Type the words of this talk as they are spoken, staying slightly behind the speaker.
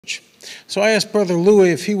So I asked Brother Louie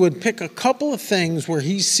if he would pick a couple of things where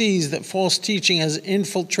he sees that false teaching has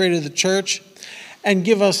infiltrated the church and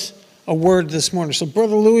give us a word this morning. So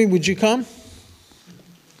Brother Louie, would you come?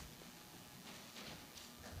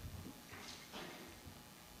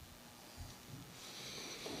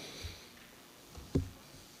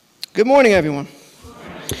 Good morning, everyone.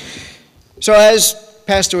 So as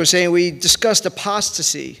Pastor was saying, we discussed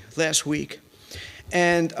apostasy last week.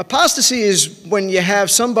 And apostasy is when you have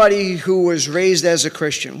somebody who was raised as a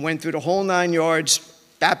Christian, went through the whole 9 yards,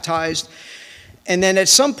 baptized, and then at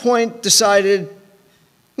some point decided,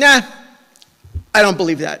 nah, I don't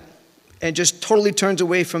believe that, and just totally turns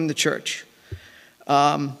away from the church.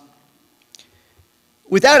 Without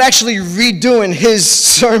actually redoing his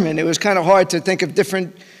sermon, it was kind of hard to think of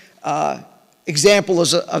different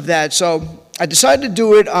examples of that. So I decided to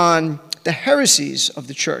do it on the heresies of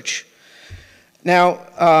the church. Now,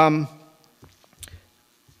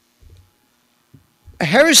 a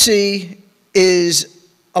heresy is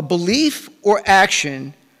a belief or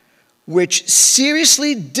action which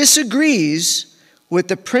seriously disagrees with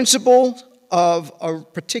the principle of a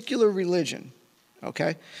particular religion.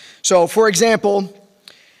 Okay? So, for example,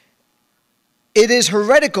 it is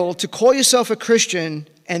heretical to call yourself a Christian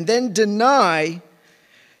and then deny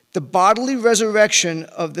the bodily resurrection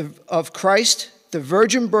of Christ, the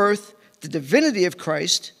virgin birth, the divinity of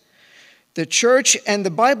Christ. The church and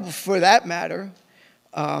the Bible, for that matter,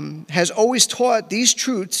 has always taught these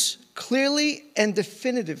truths clearly and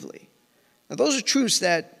definitively. Now, those are truths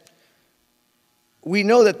that we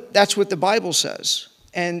know that that's what the Bible says,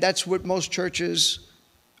 and that's what most churches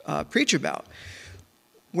preach about.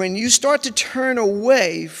 When you start to turn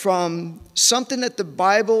away from something that the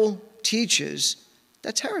Bible teaches,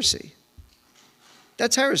 that's heresy.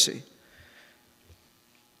 That's heresy.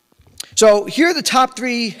 So here are the top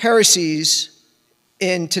 3 heresies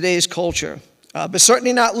in today's culture, but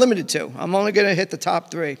certainly not limited to. I'm only going to hit the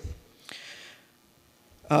top 3.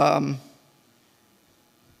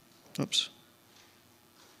 Oops.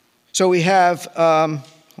 So we have, hold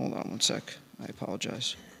on one sec. I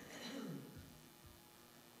apologize.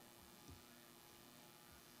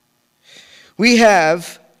 We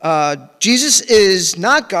have Jesus is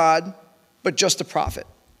not God, but just a prophet,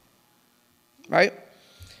 right?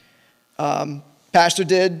 Pastor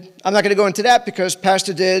did, I'm not going to go into that because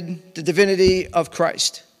Pastor did the divinity of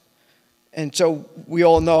Christ. And so we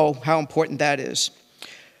all know how important that is.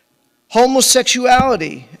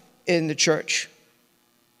 Homosexuality in the church.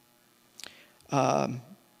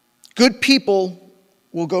 Good people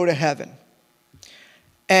will go to heaven.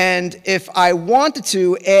 And if I wanted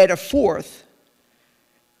to add a fourth,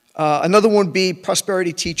 another one would be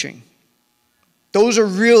prosperity teaching. Those are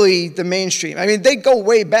really the mainstream. I mean, they go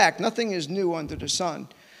way back. Nothing is new under the sun.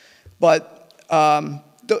 But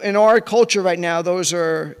in our culture right now, those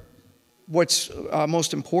are what's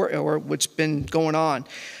most important, or what's been going on.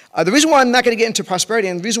 The reason why I'm not going to get into prosperity,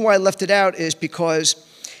 and the reason why I left it out, is because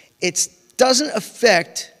it doesn't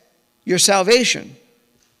affect your salvation.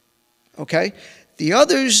 Okay? The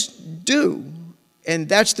others do. And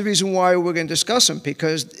that's the reason why we're going to discuss them,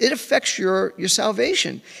 because it affects your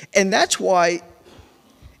salvation. And that's why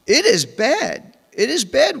it is bad. It is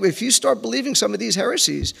bad if you start believing some of these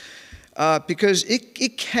heresies, because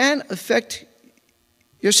it can affect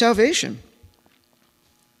your salvation.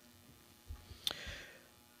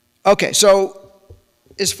 Okay, so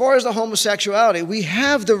as far as the homosexuality, we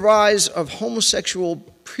have the rise of homosexual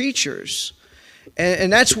preachers.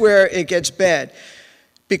 And that's where it gets bad,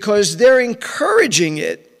 because they're encouraging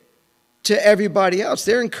it to everybody else.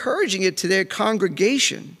 They're encouraging it to their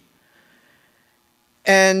congregation.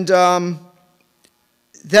 And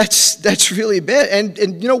that's really bad.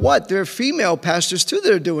 And you know what? There are female pastors, too,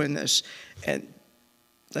 that are doing this. And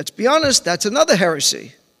let's be honest, that's another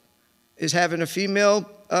heresy, is having a female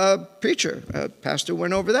preacher. A pastor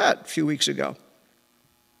went over that a few weeks ago.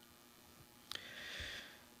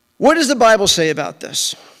 What does the Bible say about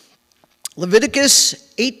this?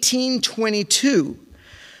 Leviticus 18:22.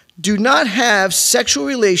 Do not have sexual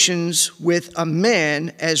relations with a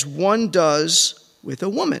man as one does with a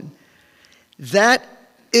woman. That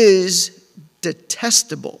is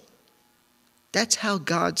detestable. That's how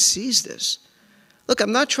God sees this. Look,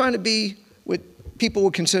 I'm not trying to be what people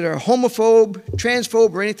would consider a homophobe,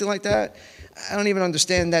 transphobe, or anything like that. I don't even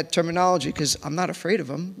understand that terminology because I'm not afraid of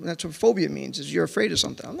them. That's what phobia means, is you're afraid of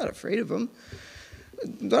something. I'm not afraid of them.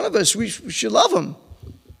 None of us, we should love them.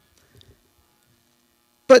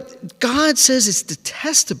 But God says it's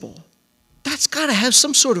detestable. That's got to have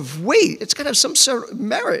some sort of weight. It's got to have some sort of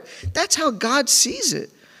merit. That's how God sees it.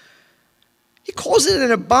 He calls it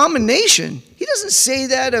an abomination. He doesn't say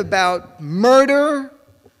that about murder,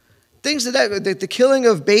 things of that, the killing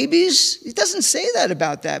of babies. He doesn't say that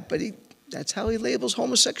about that, but that's how he labels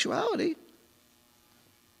homosexuality.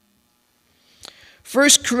 1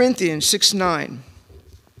 Corinthians 6:9,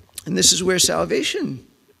 and this is where salvation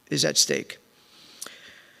is at stake.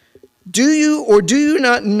 Do you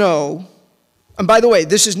not know, and by the way,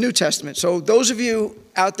 this is New Testament, so those of you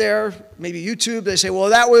out there, maybe YouTube, they say,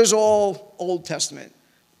 well, that was all Old Testament.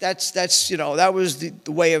 That's that was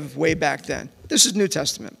the way of way back then. This is New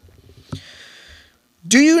Testament.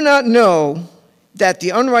 Do you not know that the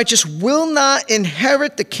unrighteous will not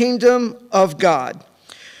inherit the kingdom of God?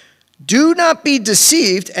 Do not be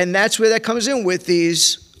deceived, and that's where that comes in with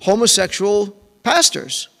these homosexual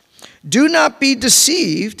pastors. Do not be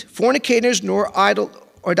deceived, fornicators, nor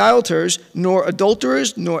idolaters, nor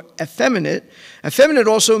adulterers, nor effeminate. Effeminate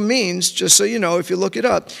also means, just so you know, if you look it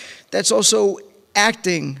up, that's also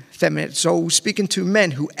acting feminine. So speaking to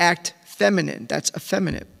men who act feminine, that's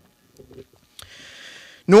effeminate.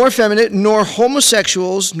 Nor effeminate, nor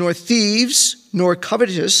homosexuals, nor thieves, nor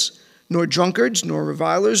covetous, nor drunkards, nor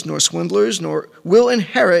revilers, nor swindlers, nor will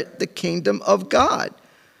inherit the kingdom of God.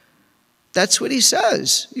 That's what he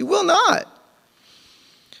says. You will not.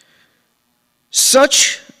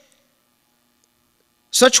 Such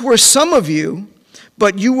were some of you,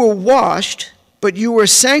 but you were washed, but you were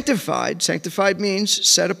sanctified. Sanctified means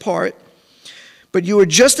set apart. But you were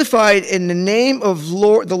justified in the name of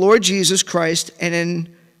the Lord Jesus Christ and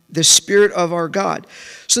in the Spirit of our God.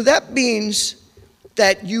 So that means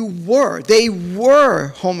that they were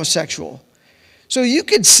homosexual. So you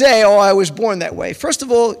could say, oh, I was born that way. First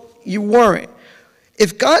of all, you weren't.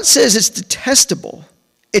 If God says it's detestable,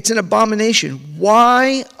 it's an abomination,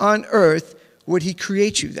 why on earth would he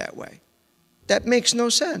create you that way? That makes no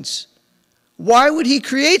sense. Why would he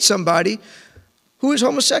create somebody who is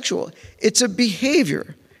homosexual? It's a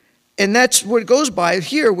behavior. And that's what it goes by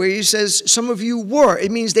here, where he says some of you were.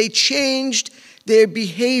 It means they changed their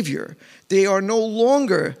behavior. They are no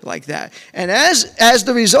longer like that. And as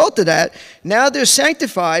the result of that, now they're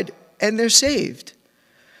sanctified and they're saved.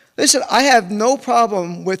 Listen, I have no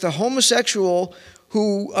problem with a homosexual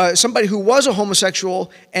somebody who was a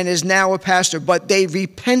homosexual and is now a pastor, but they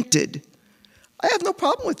repented. I have no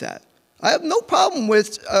problem with that. I have no problem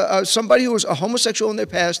with somebody who was a homosexual in their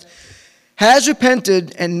past, has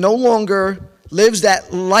repented and no longer lives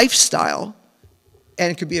that lifestyle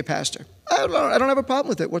and could be a pastor. I don't have a problem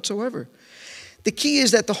with it whatsoever. The key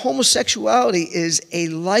is that the homosexuality is a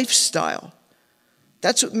lifestyle.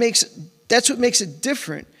 That's what makes it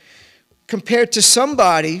different compared to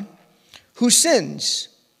somebody who sins.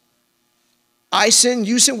 I sin,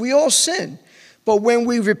 you sin, we all sin. But when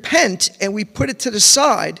we repent and we put it to the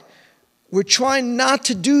side, we're trying not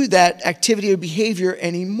to do that activity or behavior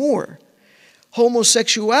anymore.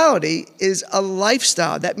 Homosexuality is a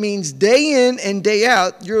lifestyle. That means day in and day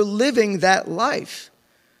out, you're living that life.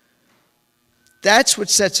 That's what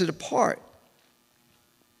sets it apart.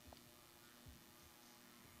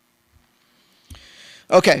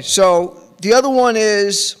 Okay, so the other one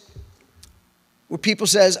is where people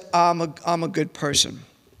says, I'm a good person.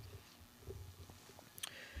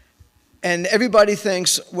 And everybody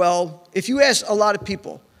thinks, well, if you ask a lot of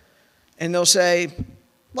people, and they'll say,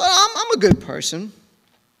 well, I'm a good person.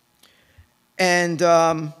 And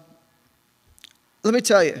let me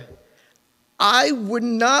tell you, I would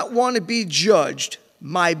not want to be judged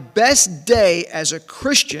my best day as a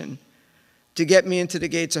Christian to get me into the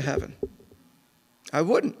gates of heaven. I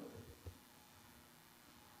wouldn't.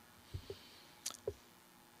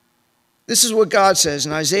 This is what God says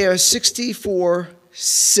in Isaiah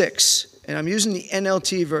 64:6, and I'm using the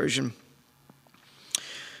NLT version.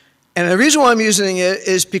 And the reason why I'm using it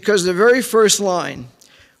is because the very first line,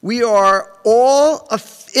 we are all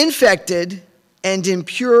infected and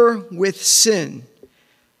impure with sin.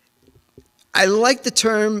 I like the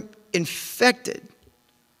term infected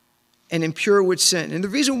and impure with sin. And the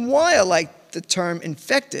reason why I like the term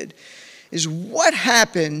infected is what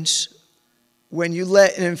happens when you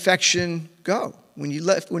let an infection go, when you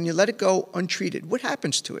let it go untreated. What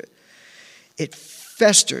happens to it? It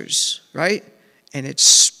festers, right? And it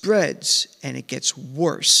spreads and it gets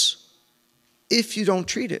worse if you don't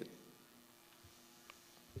treat it.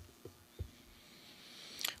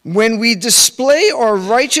 When we display our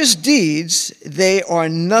righteous deeds, they are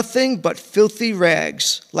nothing but filthy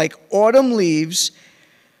rags. Like autumn leaves,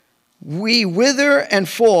 we wither and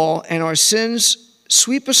fall, and our sins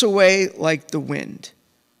sweep us away like the wind.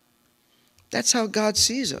 That's how God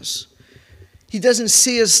sees us. He doesn't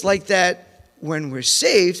see us like that when we're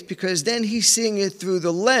saved, because then he's seeing it through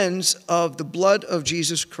the lens of the blood of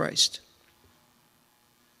Jesus Christ.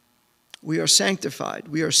 We are sanctified.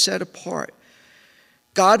 We are set apart.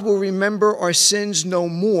 God will remember our sins no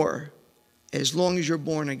more as long as you're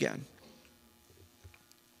born again.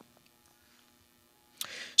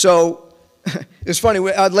 So, it's funny,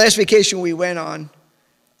 last vacation we went on,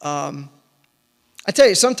 I tell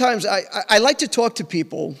you, sometimes I like to talk to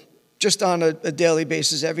people just on a daily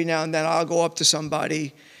basis. Every now and then I'll go up to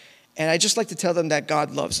somebody, and I just like to tell them that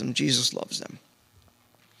God loves them, Jesus loves them.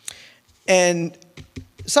 And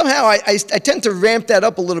somehow I tend to ramp that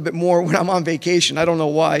up a little bit more when I'm on vacation. I don't know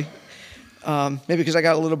why. Maybe because I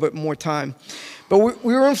got a little bit more time. But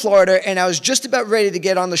we were in Florida, and I was just about ready to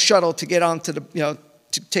get on the shuttle to get onto the,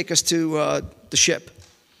 to take us to the ship.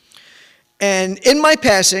 And in my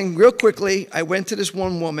passing, real quickly, I went to this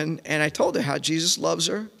one woman, and I told her how Jesus loves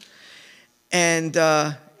her. And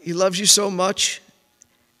he loves you so much.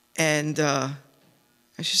 And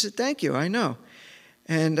she said, thank you, I know.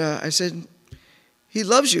 And I said, he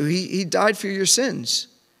loves you. He died for your sins.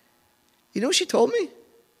 You know what she told me?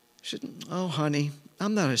 She said, oh, honey,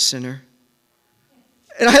 I'm not a sinner.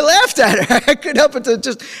 And I laughed at her. I couldn't help but to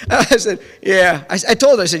just, I said, yeah. I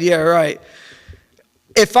told her, I said, yeah, right.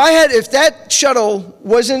 If that shuttle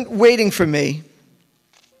wasn't waiting for me,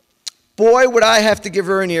 boy, would I have to give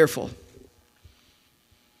her an earful.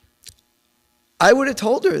 I would have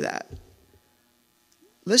told her that.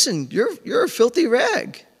 Listen, you're a filthy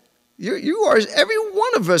rag. You are, every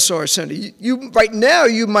one of us are a sinner. You right now,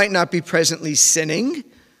 you might not be presently sinning,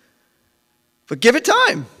 but give it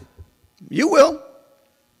time. You will.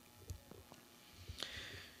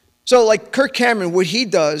 So like Kirk Cameron, what he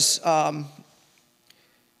does,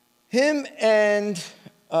 him and,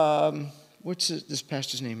 what's this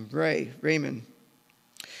pastor's name? Raymond.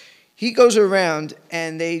 He goes around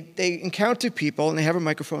and they encounter people, and they have a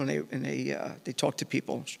microphone, and they talk to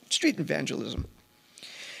people, street evangelism.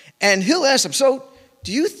 And he'll ask them, so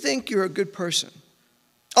do you think you're a good person?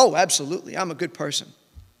 Oh, absolutely, I'm a good person.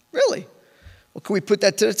 Really? Well, can we put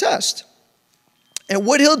that to the test? And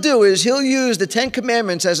what he'll do is he'll use the 10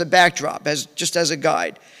 Commandments as a backdrop, just as a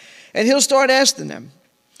guide. And he'll start asking them,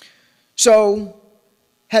 so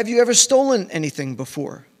have you ever stolen anything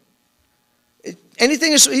before?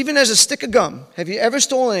 Anything, even as a stick of gum. Have you ever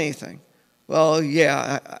stolen anything? Well,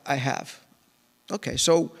 yeah, I have. Okay,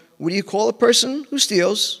 so what do you call a person who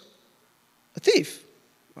steals? A thief.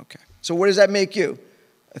 Okay, so what does that make you?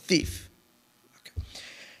 A thief. Okay.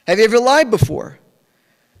 Have you ever lied before?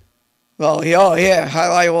 Well, yeah, I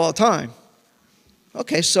lie all the time.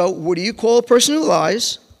 Okay, so what do you call a person who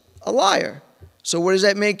lies? A liar. So what does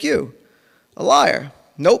that make you? A liar.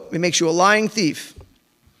 Nope, it makes you a lying thief.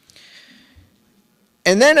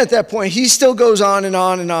 And then at that point, he still goes on and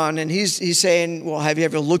on and on, and he's saying, well, have you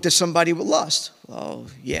ever looked at somebody with lust? Well,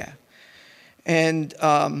 yeah. And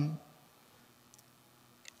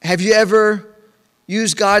have you ever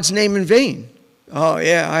used God's name in vain? Oh,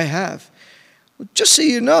 yeah, I have. Well, just so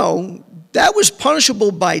you know, that was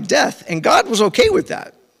punishable by death, and God was okay with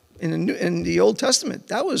that in the Old Testament.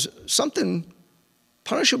 That was something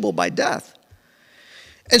punishable by death.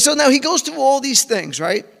 And so now he goes through all these things,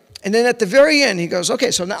 right? And then at the very end, he goes,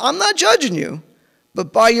 okay, so now I'm not judging you,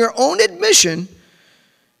 but by your own admission,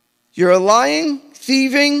 you're a lying,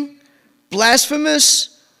 thieving,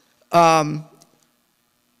 blasphemous, and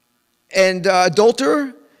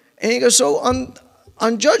adulterer. And he goes, so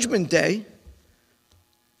on Judgment Day,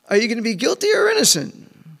 are you going to be guilty or innocent?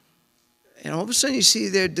 And all of a sudden, you see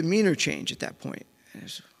their demeanor change at that point. And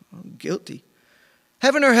it's, oh, guilty.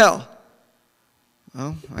 Heaven or hell?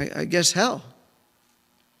 Well, I guess hell.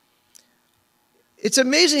 It's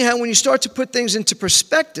amazing how when you start to put things into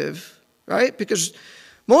perspective, right? Because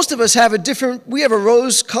most of us have we have a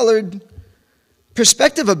rose-colored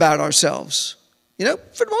perspective about ourselves. You know,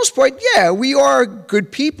 for the most part, yeah, we are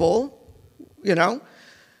good people, you know.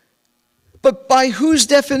 But by whose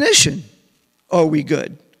definition are we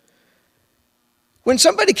good? When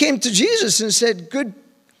somebody came to Jesus and said, good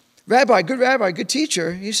rabbi, good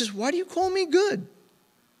teacher, he says, why do you call me good?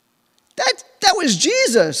 That was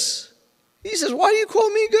Jesus. He says, why do you call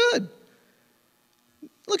me good?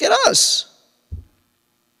 Look at us.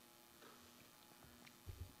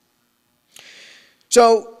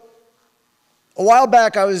 So, a while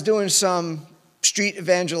back, I was doing some street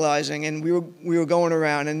evangelizing, and we were going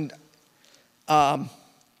around, and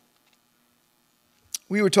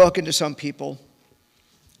we were talking to some people,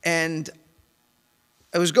 and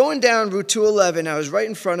I was going down Route 211. I was right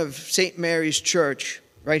in front of St. Mary's Church,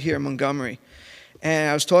 right here in Montgomery.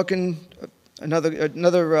 And I was talking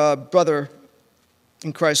another brother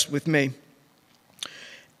in Christ with me.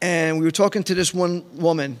 And we were talking to this one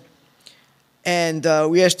woman. And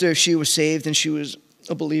we asked her if she was saved, and she was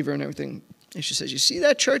a believer and everything. And she says, you see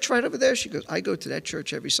that church right over there? She goes, I go to that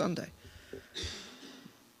church every Sunday.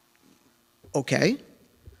 Okay.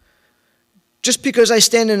 Just because I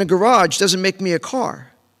stand in a garage doesn't make me a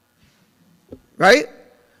car. Right?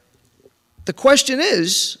 The question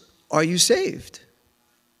is, are you saved?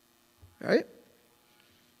 Right?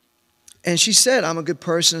 And she said, I'm a good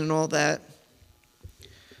person and all that.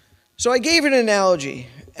 So I gave her an analogy.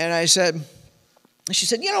 And I said, she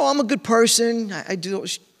said, I'm a good person. I do.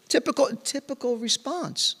 Typical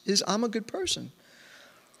response is, I'm a good person.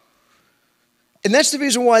 And that's the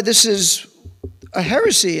reason why this is a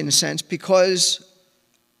heresy in a sense, because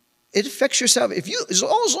it affects yourself. As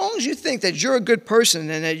long as you think that you're a good person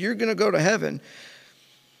and that you're going to go to heaven,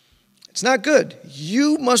 it's not good.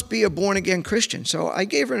 You must be a born-again Christian. So I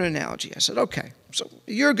gave her an analogy. I said, okay, so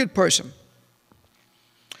you're a good person.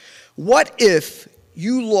 What if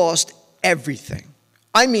you lost everything?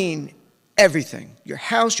 I mean everything. Your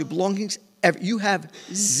house, your belongings, you have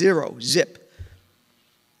zip.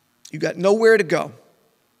 You got nowhere to go.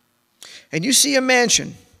 And you see a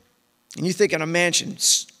mansion, and you think in a mansion,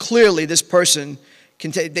 clearly this person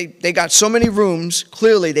can take, they got so many rooms,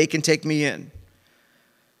 clearly they can take me in.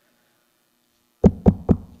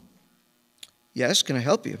 Yes, can I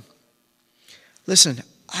help you? Listen,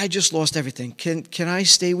 I just lost everything. Can I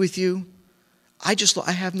stay with you? I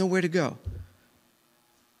have nowhere to go.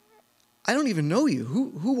 I don't even know you.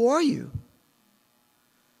 Who are you?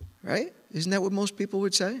 Right? Isn't that what most people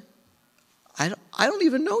would say? I don't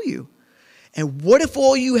even know you. And what if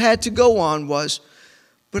all you had to go on was,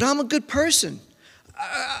 but I'm a good person.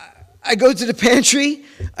 I go to the pantry.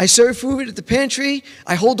 I serve food at the pantry.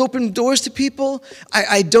 I hold open doors to people.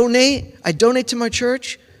 I donate. I donate to my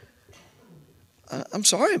church. I'm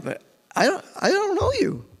sorry, but I don't know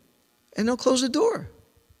you. And they'll close the door.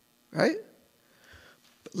 Right?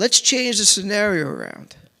 But let's change the scenario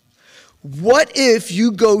around. What if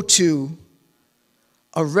you go to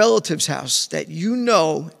a relative's house that you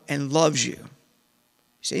know and loves you?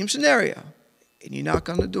 Same scenario. And you knock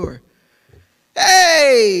on the door.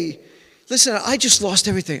 Hey, listen, I just lost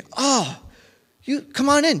everything. Oh, you come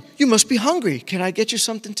on in. You must be hungry. Can I get you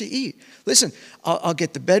something to eat? Listen, I'll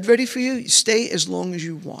get the bed ready for you. Stay as long as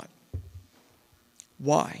you want.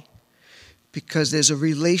 Why? Because there's a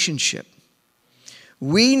relationship.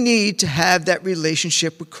 We need to have that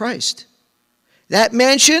relationship with Christ. That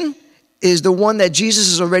mansion is the one that Jesus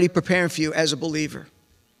is already preparing for you as a believer.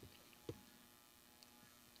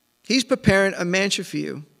 He's preparing a mansion for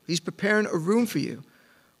you. He's preparing a room for you.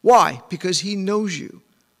 Why? Because he knows you.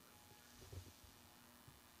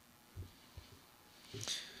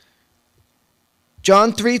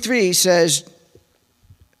 John 3:3 says,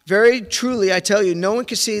 very truly I tell you, no one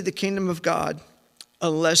can see the kingdom of God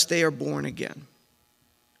unless they are born again.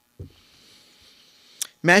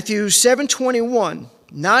 Matthew 7:21,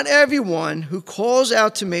 not everyone who calls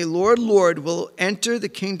out to me, Lord, Lord, will enter the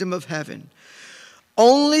kingdom of heaven.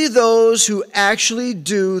 Only those who actually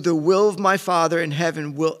do the will of my Father in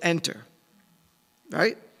heaven will enter.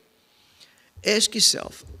 Right? Ask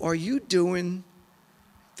yourself, are you doing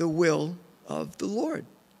the will of the Lord?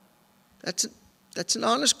 That's an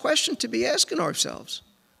honest question to be asking ourselves.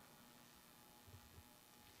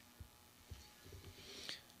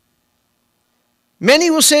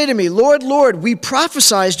 Many will say to me, Lord, Lord, we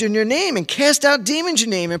prophesied in your name and cast out demons in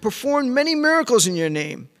your name and performed many miracles in your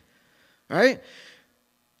name. All right?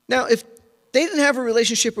 Now, if they didn't have a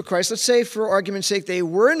relationship with Christ, let's say for argument's sake they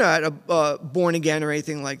were not born again or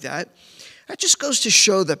anything like that, that just goes to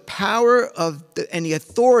show the power of and the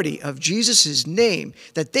authority of Jesus' name,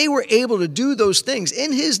 that they were able to do those things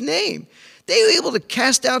in his name. They were able to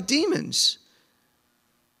cast out demons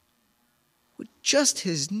with just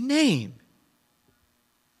his name.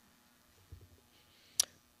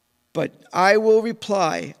 But I will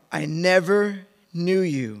reply, I never knew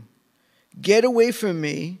you. Get away from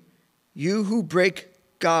me, you who break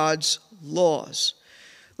God's laws.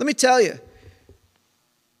 Let me tell you,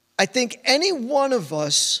 I think any one of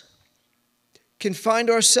us can find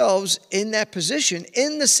ourselves in that position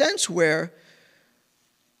in the sense where,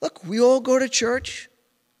 look, we all go to church,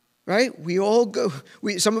 right? We all go,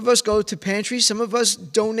 some of us go to pantries, some of us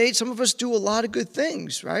donate, some of us do a lot of good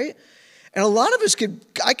things, right? And a lot of us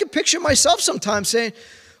I could picture myself sometimes saying,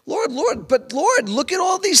 Lord, Lord, but Lord, look at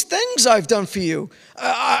all these things I've done for you.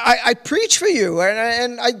 I preach for you,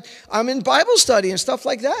 and I'm in Bible study and stuff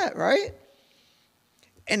like that, right?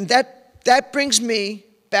 And that brings me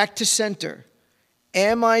back to center.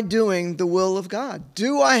 Am I doing the will of God?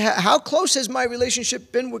 How close has my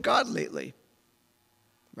relationship been with God lately?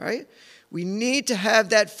 Right? We need to have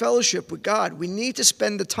that fellowship with God. We need to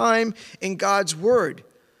spend the time in God's Word.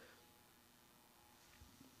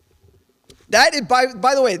 That,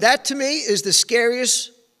 by the way, that to me is the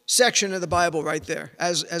scariest section of the Bible right there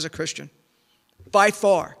as a Christian. By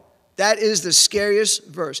far. That is the scariest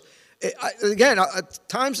verse. Again, at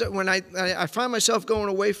times that when I find myself going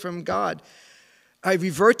away from God, I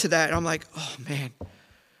revert to that and I'm like, oh man.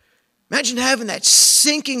 Imagine having that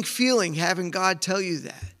sinking feeling, having God tell you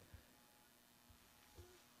that.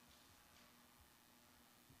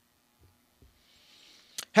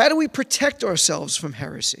 How do we protect ourselves from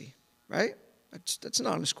heresy? Right? That's an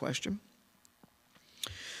honest question.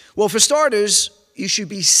 Well, for starters, you should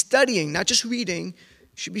be studying, not just reading,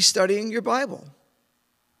 you should be studying your Bible.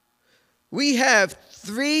 We have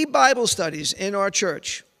 3 Bible studies in our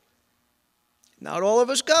church. Not all of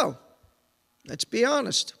us go. Let's be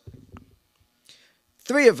honest.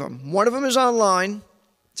 3 of them. One of them is online.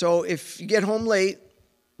 So if you get home late,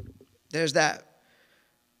 there's that.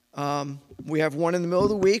 We have one in the middle of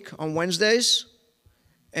the week on Wednesdays.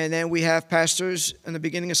 And then we have pastors in the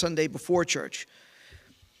beginning of Sunday before church.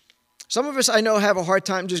 Some of us, I know, have a hard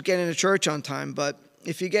time just getting to church on time. But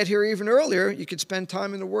if you get here even earlier, you could spend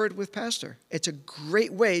time in the Word with pastor. It's a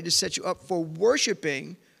great way to set you up for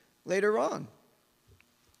worshiping later on.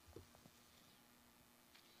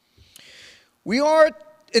 We are,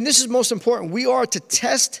 and this is most important, we are to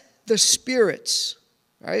test the spirits,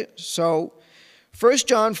 right? So 1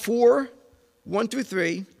 John 4, 1 through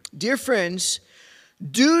 3, dear friends,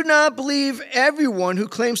 do not believe everyone who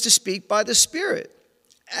claims to speak by the Spirit.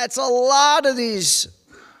 That's a lot of these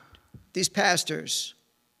pastors.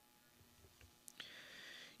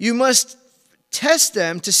 You must test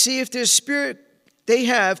them to see if their spirit they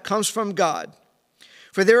have comes from God.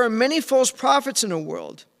 For there are many false prophets in the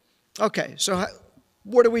world. Okay, so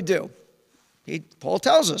what do? Paul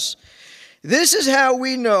tells us. This is how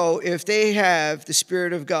we know if they have the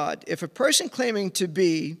Spirit of God. If a person claiming to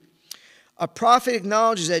be a prophet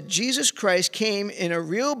acknowledges that Jesus Christ came in a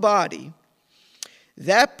real body,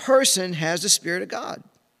 that person has the Spirit of God.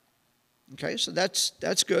 Okay, so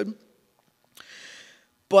that's good.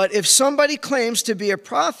 But if somebody claims to be a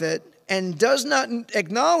prophet and does not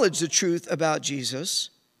acknowledge the truth about Jesus,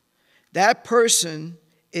 that person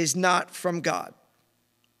is not from God.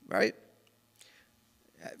 Right?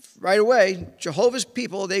 Right away, Jehovah's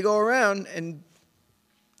people, they go around and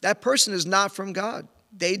that person is not from God.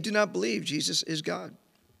 They do not believe Jesus is God.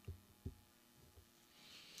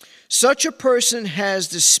 Such a person has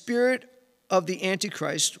the spirit of the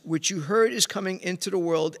Antichrist, which you heard is coming into the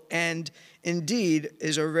world and indeed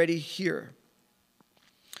is already here.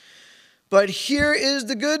 But here is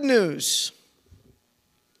the good news.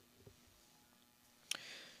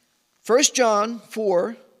 1 John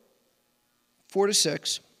 4,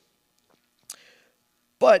 4-6.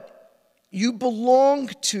 But you belong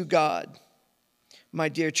to God, my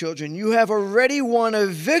dear children. You have already won a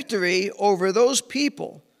victory over those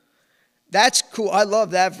people. That's cool. I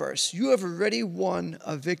love that verse. You have already won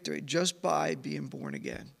a victory just by being born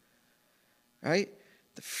again. Right?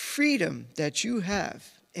 The freedom that you have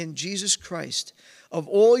in Jesus Christ of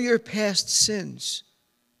all your past sins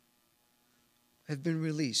have been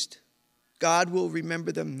released. God will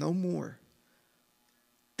remember them no more.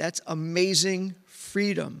 That's amazing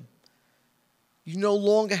freedom. You no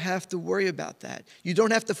longer have to worry about that. You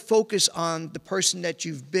don't have to focus on the person that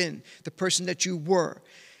you've been, the person that you were.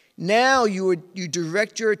 Now you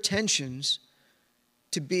direct your attentions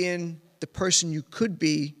to being the person you could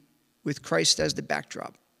be with Christ as the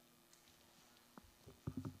backdrop.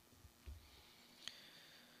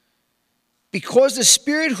 Because the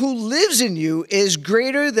Spirit who lives in you is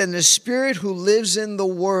greater than the spirit who lives in the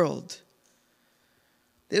world.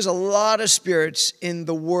 There's a lot of spirits in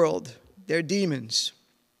the world. They're demons.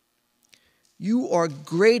 You are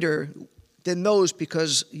greater than those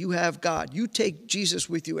because you have God. You take Jesus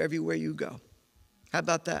with you everywhere you go. How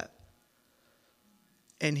about that?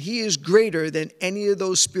 And he is greater than any of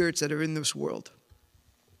those spirits that are in this world.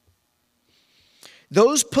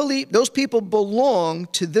 Those people belong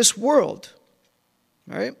to this world.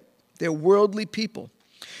 Right? They're worldly people.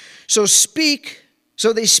 So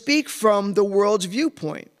they speak from the world's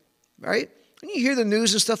viewpoint. Right? When you hear the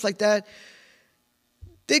news and stuff like that,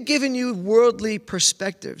 they're giving you worldly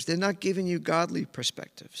perspectives. They're not giving you godly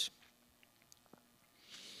perspectives.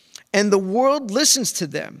 And the world listens to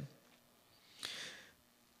them.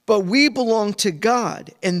 But we belong to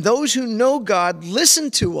God. And those who know God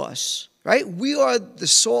listen to us. Right? We are the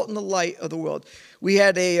salt and the light of the world. We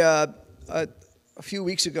had a few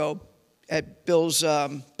weeks ago at Bill's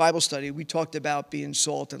Bible study, we talked about being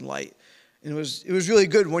salt and light And it was really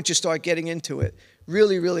good once you start getting into it.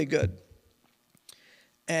 Really, really good.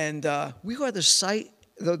 And we are the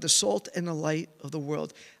salt and the light of the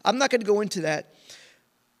world. I'm not going to go into that.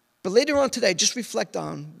 But later on today, just reflect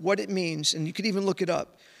on what it means, and you could even look it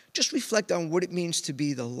up. Just reflect on what it means to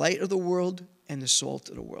be the light of the world and the salt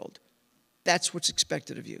of the world. That's what's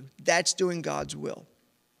expected of you. That's doing God's will.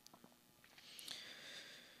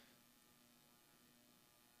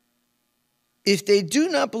 If they do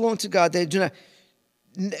not belong to God, they do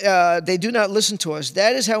not listen to us.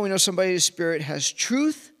 That is how we know somebody's spirit has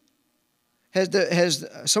truth.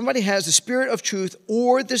 Somebody has the spirit of truth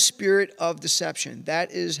or the spirit of deception.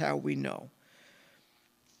 That is how we know.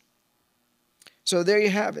 So there you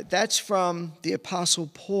have it. That's from the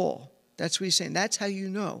Apostle Paul. That's what he's saying. That's how you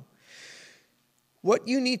know. What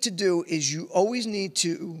you need to do is you always need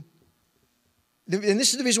to, and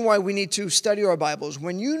this is the reason why we need to study our Bibles.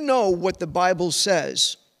 When you know what the Bible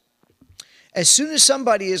says, as soon as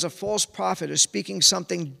somebody is a false prophet or speaking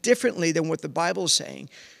something differently than what the Bible is saying,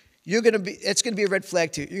 it's going to be a red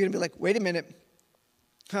flag to you. You're going to be like, wait a minute.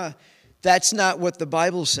 That's not what the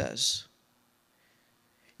Bible says.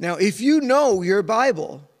 Now, if you know your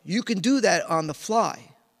Bible, you can do that on the fly.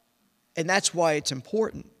 And that's why it's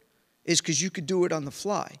important, is because you could do it on the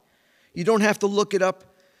fly. You don't have to look it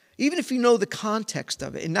up, even if you know the context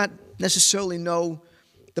of it and not necessarily know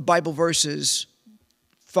the Bible verses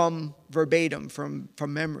from verbatim, from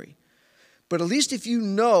memory. But at least if you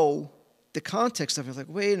know the context of it, like,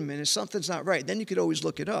 wait a minute, something's not right. Then you could always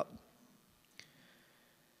look it up.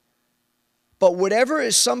 But whatever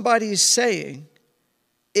somebody is saying,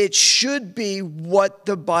 it should be what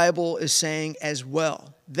the Bible is saying as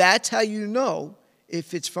well. That's how you know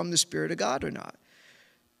if it's from the Spirit of God or not.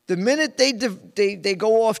 The minute they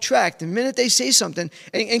go off track, the minute they say something,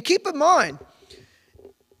 and keep in mind,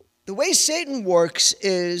 the way Satan works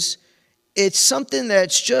is it's something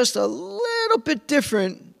that's just a little bit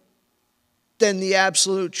different than the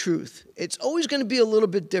absolute truth. It's always going to be a little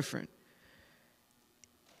bit different.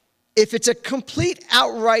 If it's a complete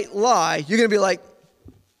outright lie, you're going to be like,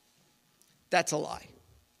 that's a lie.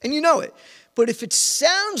 And you know it. But if it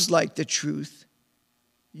sounds like the truth,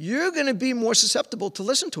 you're going to be more susceptible to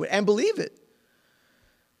listen to it and believe it.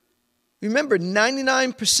 Remember,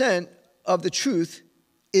 99% of the truth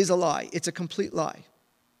is a lie. It's a complete lie.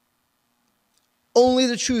 Only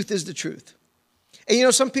the truth is the truth. And you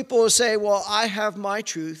know, some people will say, well, I have my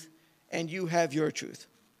truth and you have your truth.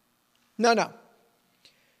 No.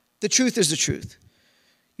 The truth is the truth.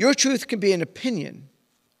 Your truth can be an opinion.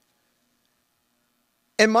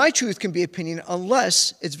 And my truth can be opinion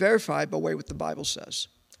unless it's verified by way of what the Bible says.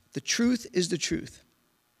 The truth is the truth.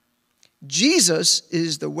 Jesus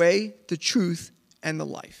is the way, the truth, and the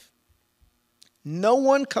life. No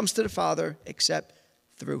one comes to the Father except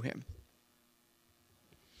through him.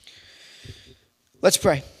 Let's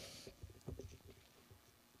pray.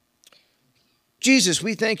 Jesus,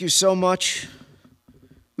 we thank you so much.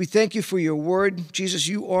 We thank you for your word. Jesus,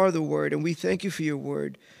 you are the word, and we thank you for your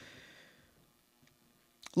word.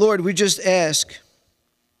 Lord, we just ask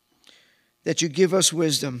that you give us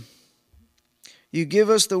wisdom. You give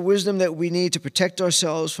us the wisdom that we need to protect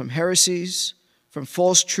ourselves from heresies, from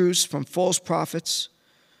false truths, from false prophets.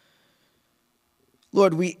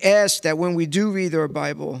 Lord, we ask that when we do read our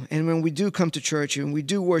Bible and when we do come to church and we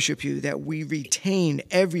do worship you, that we retain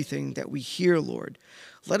everything that we hear, Lord.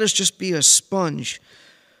 Let us just be a sponge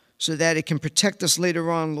so that it can protect us later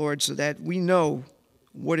on, Lord, so that we know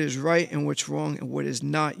what is right and what's wrong and what is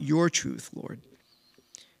not your truth, Lord.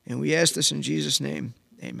 And we ask this in Jesus' name.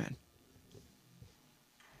 Amen.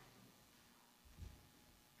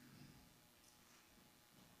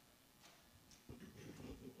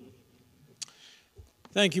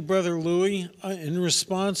 Thank you, Brother Louie. In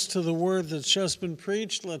response to the word that's just been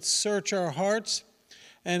preached, let's search our hearts.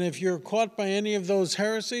 And if you're caught by any of those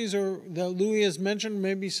heresies or that Louie has mentioned,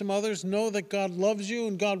 maybe some others, know that God loves you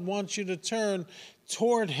and God wants you to turn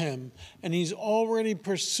toward him. And he's already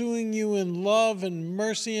pursuing you in love and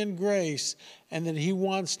mercy and grace, and that he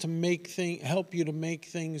wants to help you to make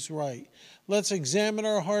things right. Let's examine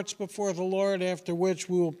our hearts before the Lord, after which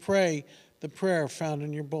we will pray the prayer found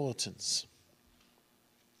in your bulletins.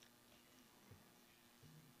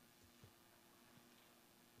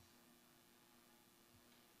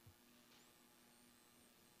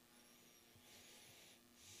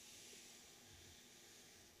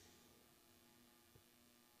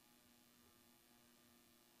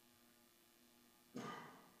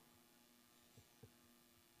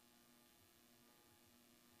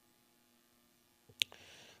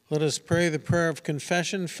 Let us pray the prayer of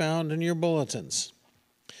confession found in your bulletins.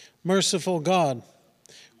 Merciful God,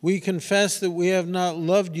 We confess that we have not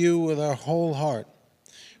loved you with our whole heart.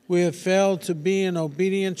 We have failed to be an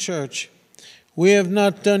obedient church. We have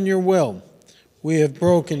not done your will. We have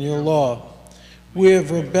broken your law. We have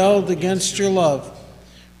rebelled against your love.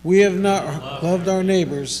 We have not loved our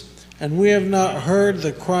neighbors, and we have not heard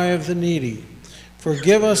the cry of the needy.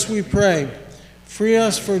 Forgive us, we pray. Free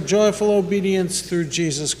us for joyful obedience through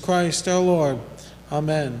Jesus Christ our Lord.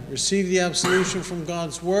 Amen. Receive the absolution from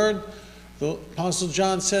God's word. The Apostle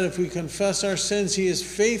John said, if we confess our sins, he is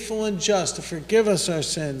faithful and just to forgive us our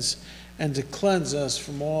sins and to cleanse us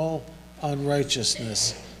from all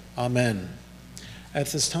unrighteousness. Amen. At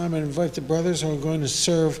this time, I invite the brothers who are going to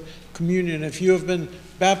serve communion. If you have been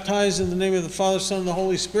baptized in the name of the Father, Son, and the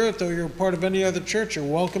Holy Spirit, though you're a part of any other church, you're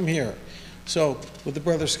welcome here. So, would the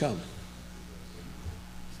brothers come?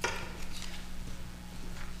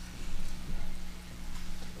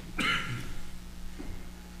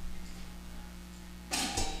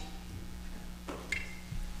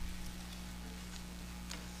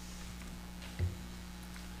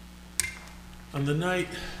 On the night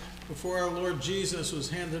before our Lord Jesus was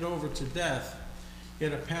handed over to death, he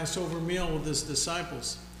had a Passover meal with his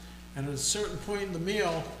disciples. And at a certain point in the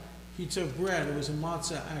meal, he took bread. It was a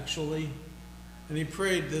matzah, actually. And he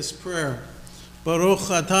prayed this prayer. Baruch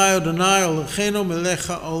atah Adonai Eloheinu melech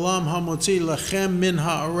haolam hamotzi lachem min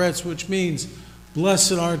haaretz, which means,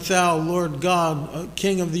 blessed art thou, Lord God,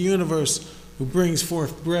 King of the universe, who brings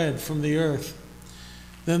forth bread from the earth.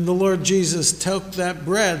 Then the Lord Jesus took that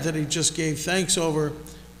bread that he just gave thanks over,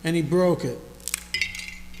 and he broke it.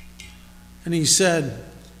 And he said,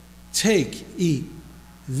 take, eat.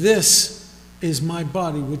 This is my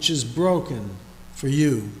body, which is broken for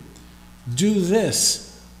you. Do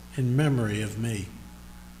this in memory of me.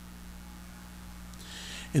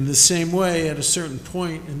 In the same way, at a certain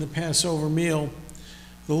point in the Passover meal,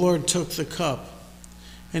 the Lord took the cup,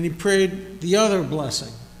 and he prayed the other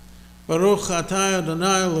blessing. Baruch atah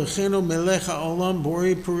Adonai Eloheinu melech haolam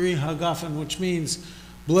borei peri hagafen, which means,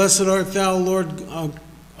 blessed art thou, Lord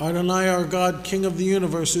Adonai, our God, King of the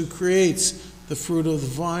universe, who creates the fruit of the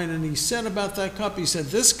vine. And he said about that cup, he said,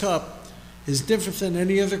 this cup is different than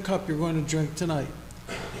any other cup you're going to drink tonight.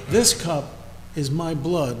 This cup is my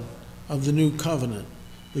blood of the new covenant,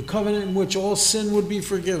 the covenant in which all sin would be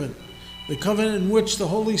forgiven, the covenant in which the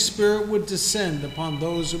Holy Spirit would descend upon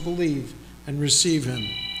those who believe and receive him.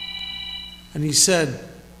 And he said,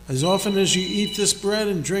 as often as you eat this bread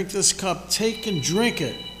and drink this cup, take and drink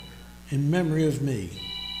it in memory of me.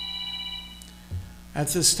 At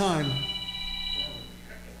this time,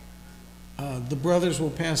 the brothers will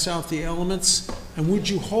pass out the elements, and would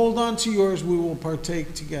you hold on to yours? We will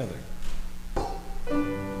partake together.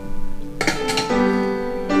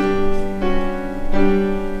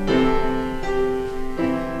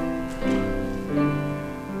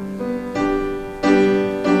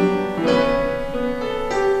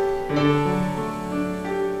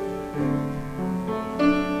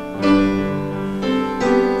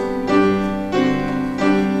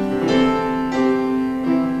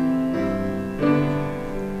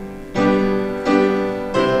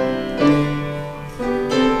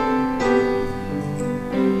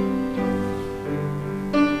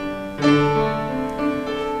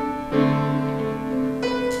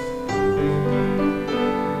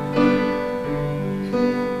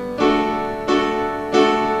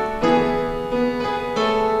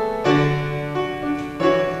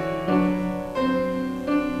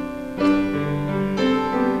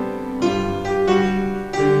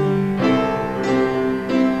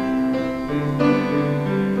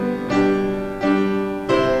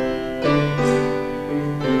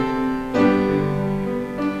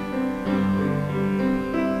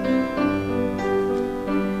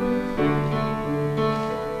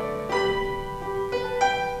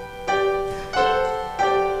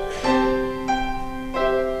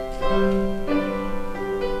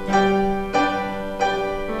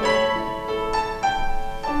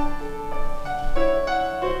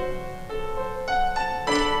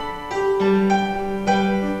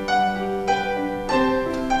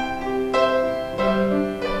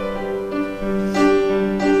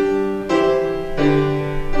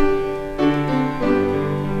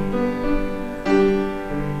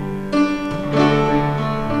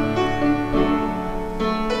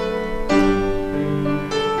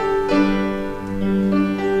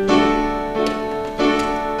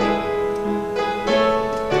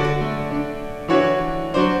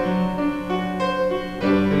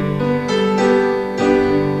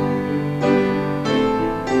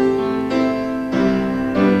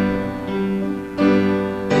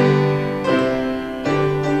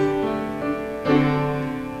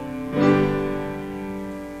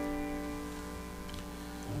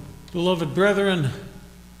 Beloved brethren,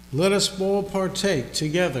 let us all partake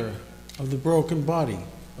together of the broken body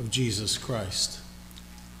of Jesus Christ.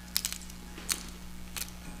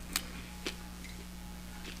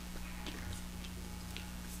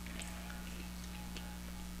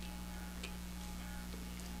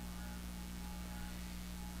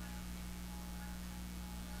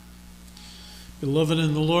 Beloved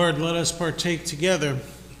in the Lord, let us partake together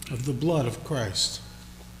of the blood of Christ.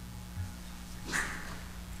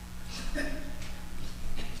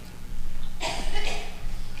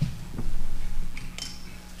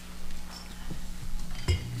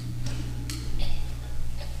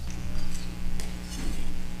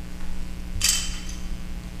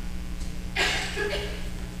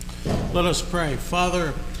 Let us pray.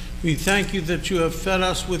 Father, we thank you that you have fed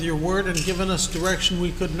us with your word and given us direction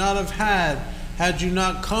we could not have had you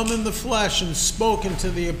not come in the flesh and spoken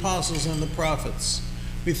to the apostles and the prophets.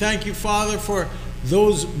 We thank you, Father, for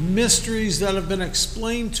those mysteries that have been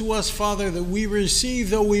explained to us, Father, that we receive,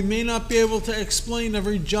 though we may not be able to explain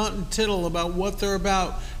every jot and tittle about what they're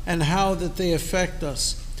about and how that they affect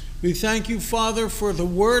us. We thank you, Father, for the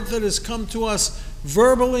word that has come to us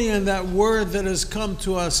verbally and that word that has come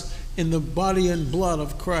to us in the body and blood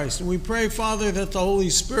of Christ. And we pray, Father, that the Holy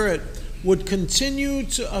Spirit would continue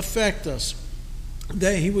to affect us,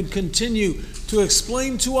 that he would continue to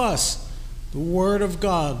explain to us the word of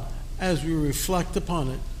God as we reflect upon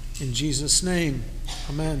it. In Jesus' name,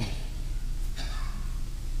 amen.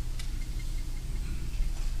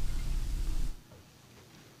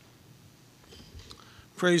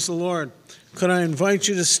 Praise the Lord. Could I invite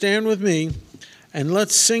you to stand with me and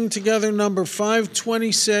let's sing together number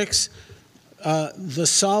 526, The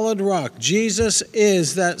Solid Rock. Jesus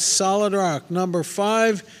is that solid rock. Number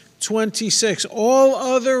 526. All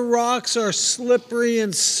other rocks are slippery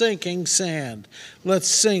and sinking sand. Let's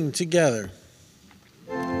sing together.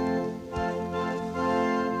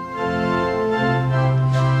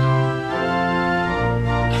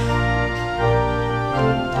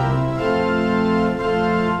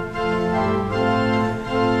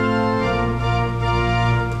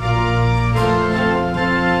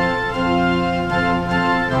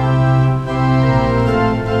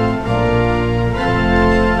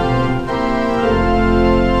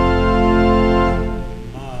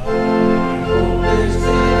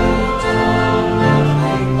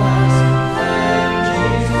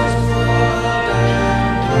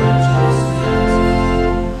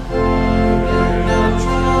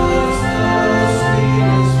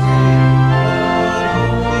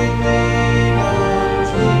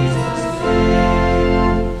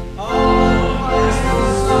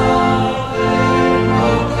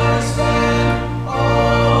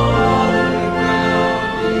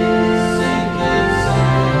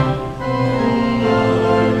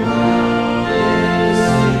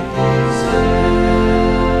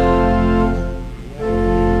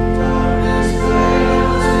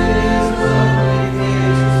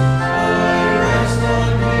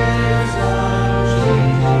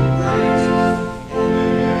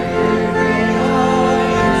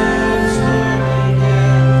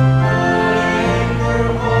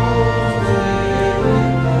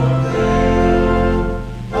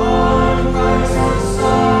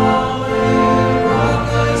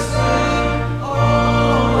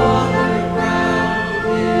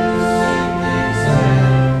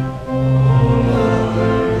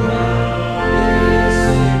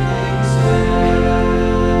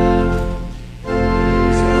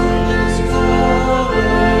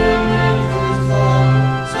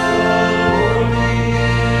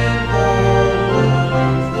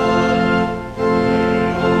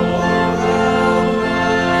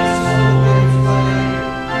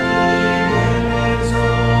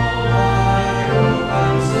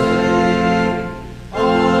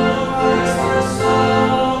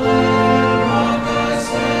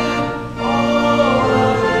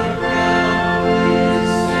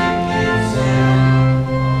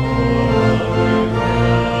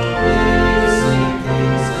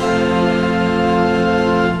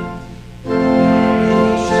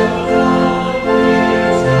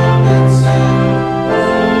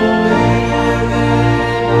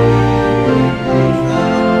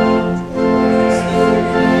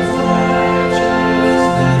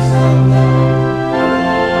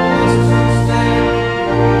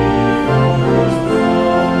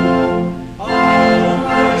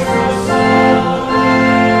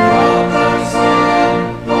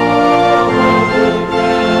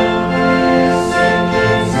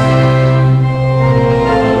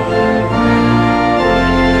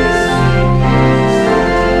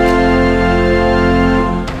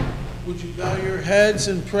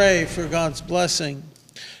 And pray for God's blessing.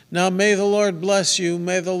 Now may the Lord bless you,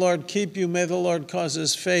 may the Lord keep you, may the Lord cause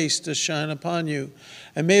his face to shine upon you,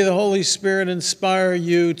 and may the Holy Spirit inspire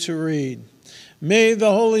you to read. May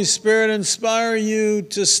the Holy Spirit inspire you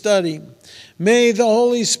to study. May the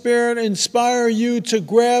Holy Spirit inspire you to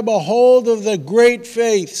grab a hold of the great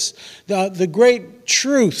faiths, the great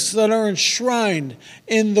truths that are enshrined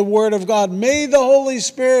in the Word of God. May the Holy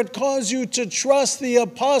Spirit cause you to trust the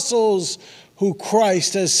apostles who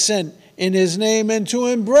Christ has sent in his name and to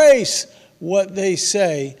embrace what they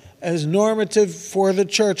say as normative for the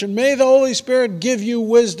church. And may the Holy Spirit give you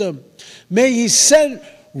wisdom. May he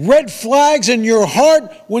set red flags in your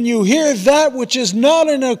heart when you hear that which is not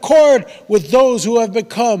in accord with those who have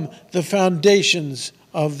become the foundations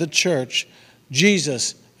of the church,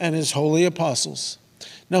 Jesus and his holy apostles.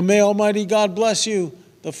 Now may Almighty God bless you,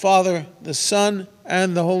 the Father, the Son,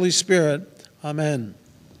 and the Holy Spirit. Amen.